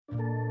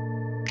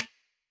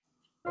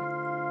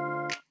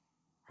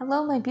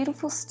Hello, my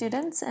beautiful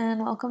students,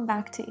 and welcome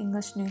back to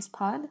English News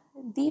Pod,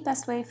 the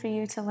best way for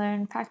you to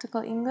learn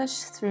practical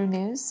English through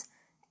news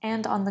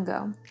and on the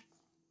go.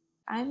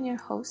 I'm your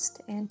host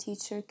and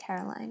teacher,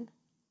 Caroline.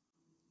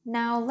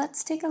 Now,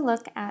 let's take a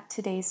look at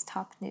today's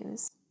top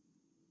news.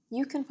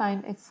 You can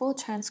find a full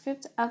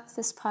transcript of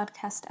this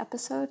podcast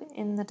episode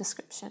in the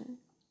description.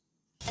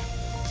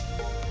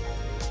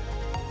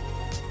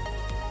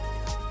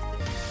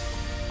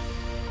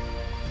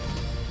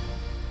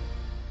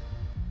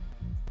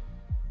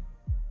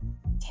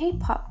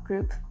 K-pop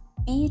group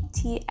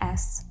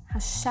BTS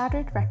has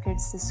shattered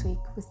records this week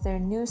with their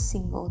new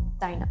single,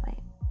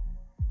 Dynamite.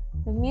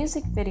 The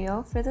music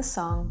video for the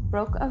song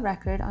broke a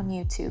record on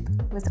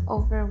YouTube with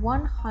over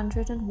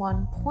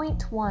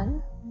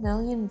 101.1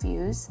 million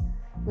views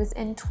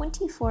within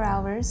 24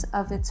 hours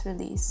of its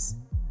release.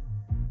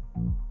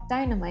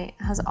 Dynamite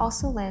has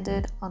also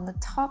landed on the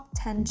top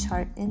 10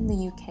 chart in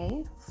the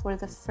UK for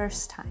the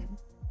first time.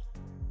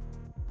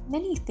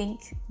 Many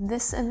think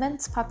this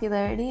immense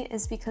popularity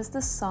is because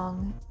the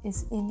song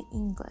is in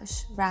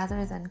English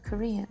rather than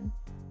Korean.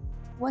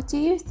 What do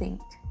you think?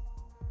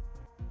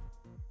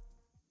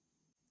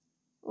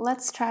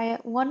 Let's try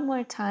it one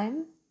more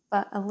time,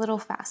 but a little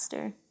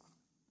faster.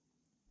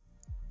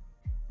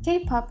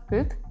 K-pop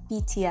group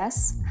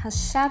BTS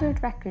has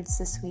shattered records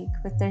this week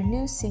with their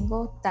new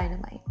single,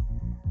 Dynamite.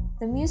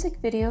 The music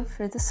video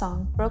for the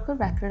song broke a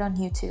record on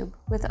YouTube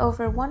with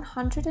over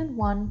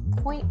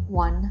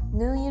 101.1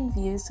 million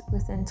views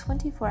within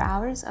 24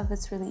 hours of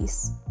its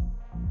release.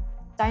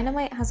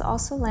 Dynamite has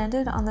also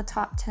landed on the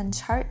top 10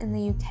 chart in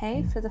the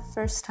UK for the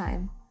first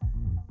time.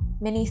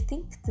 Many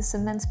think this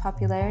immense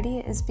popularity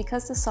is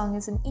because the song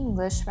is in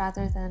English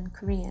rather than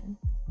Korean.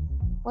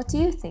 What do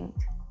you think?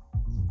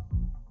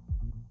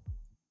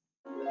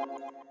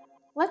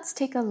 Let's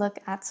take a look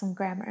at some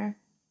grammar.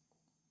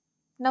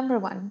 Number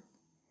 1.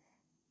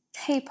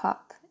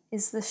 K-pop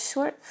is the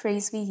short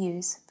phrase we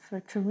use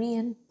for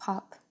Korean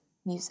pop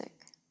music.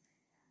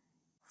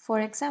 For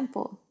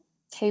example,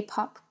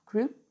 K-pop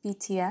group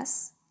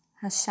BTS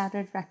has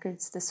shattered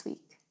records this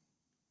week.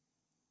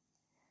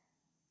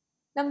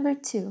 Number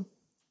 2.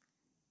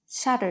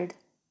 Shattered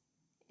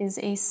is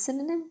a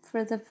synonym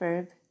for the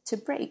verb to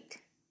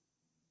break.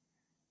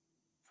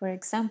 For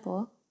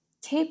example,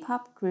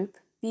 K-pop group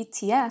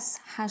BTS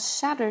has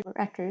shattered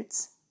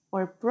records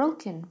or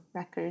broken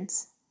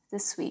records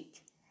this week.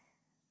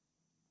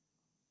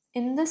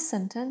 In this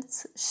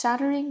sentence,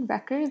 shattering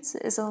records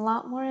is a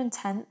lot more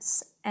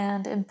intense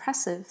and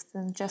impressive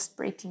than just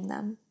breaking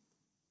them.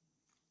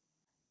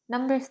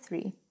 Number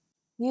 3.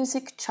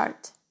 Music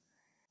chart.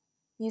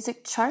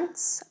 Music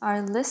charts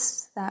are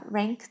lists that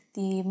rank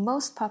the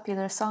most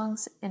popular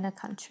songs in a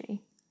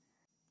country.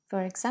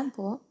 For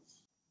example,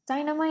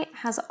 Dynamite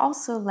has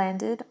also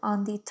landed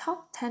on the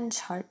top 10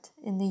 chart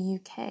in the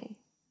UK.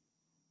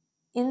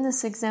 In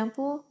this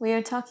example, we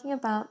are talking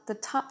about the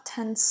top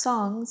 10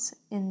 songs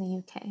in the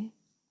UK.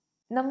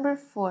 Number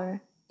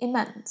 4,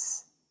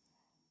 immense.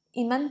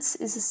 Immense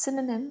is a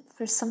synonym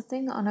for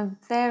something on a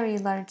very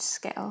large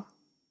scale.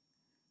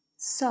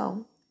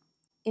 So,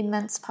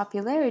 immense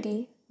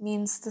popularity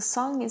means the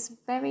song is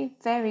very,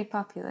 very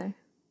popular.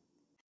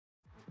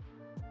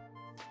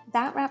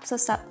 That wraps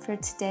us up for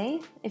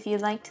today. If you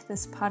liked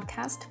this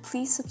podcast,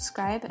 please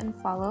subscribe and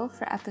follow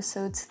for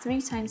episodes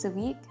 3 times a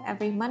week,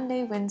 every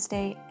Monday,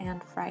 Wednesday,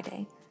 and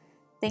Friday.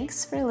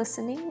 Thanks for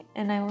listening,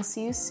 and I will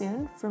see you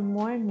soon for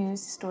more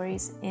news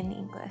stories in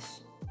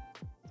English.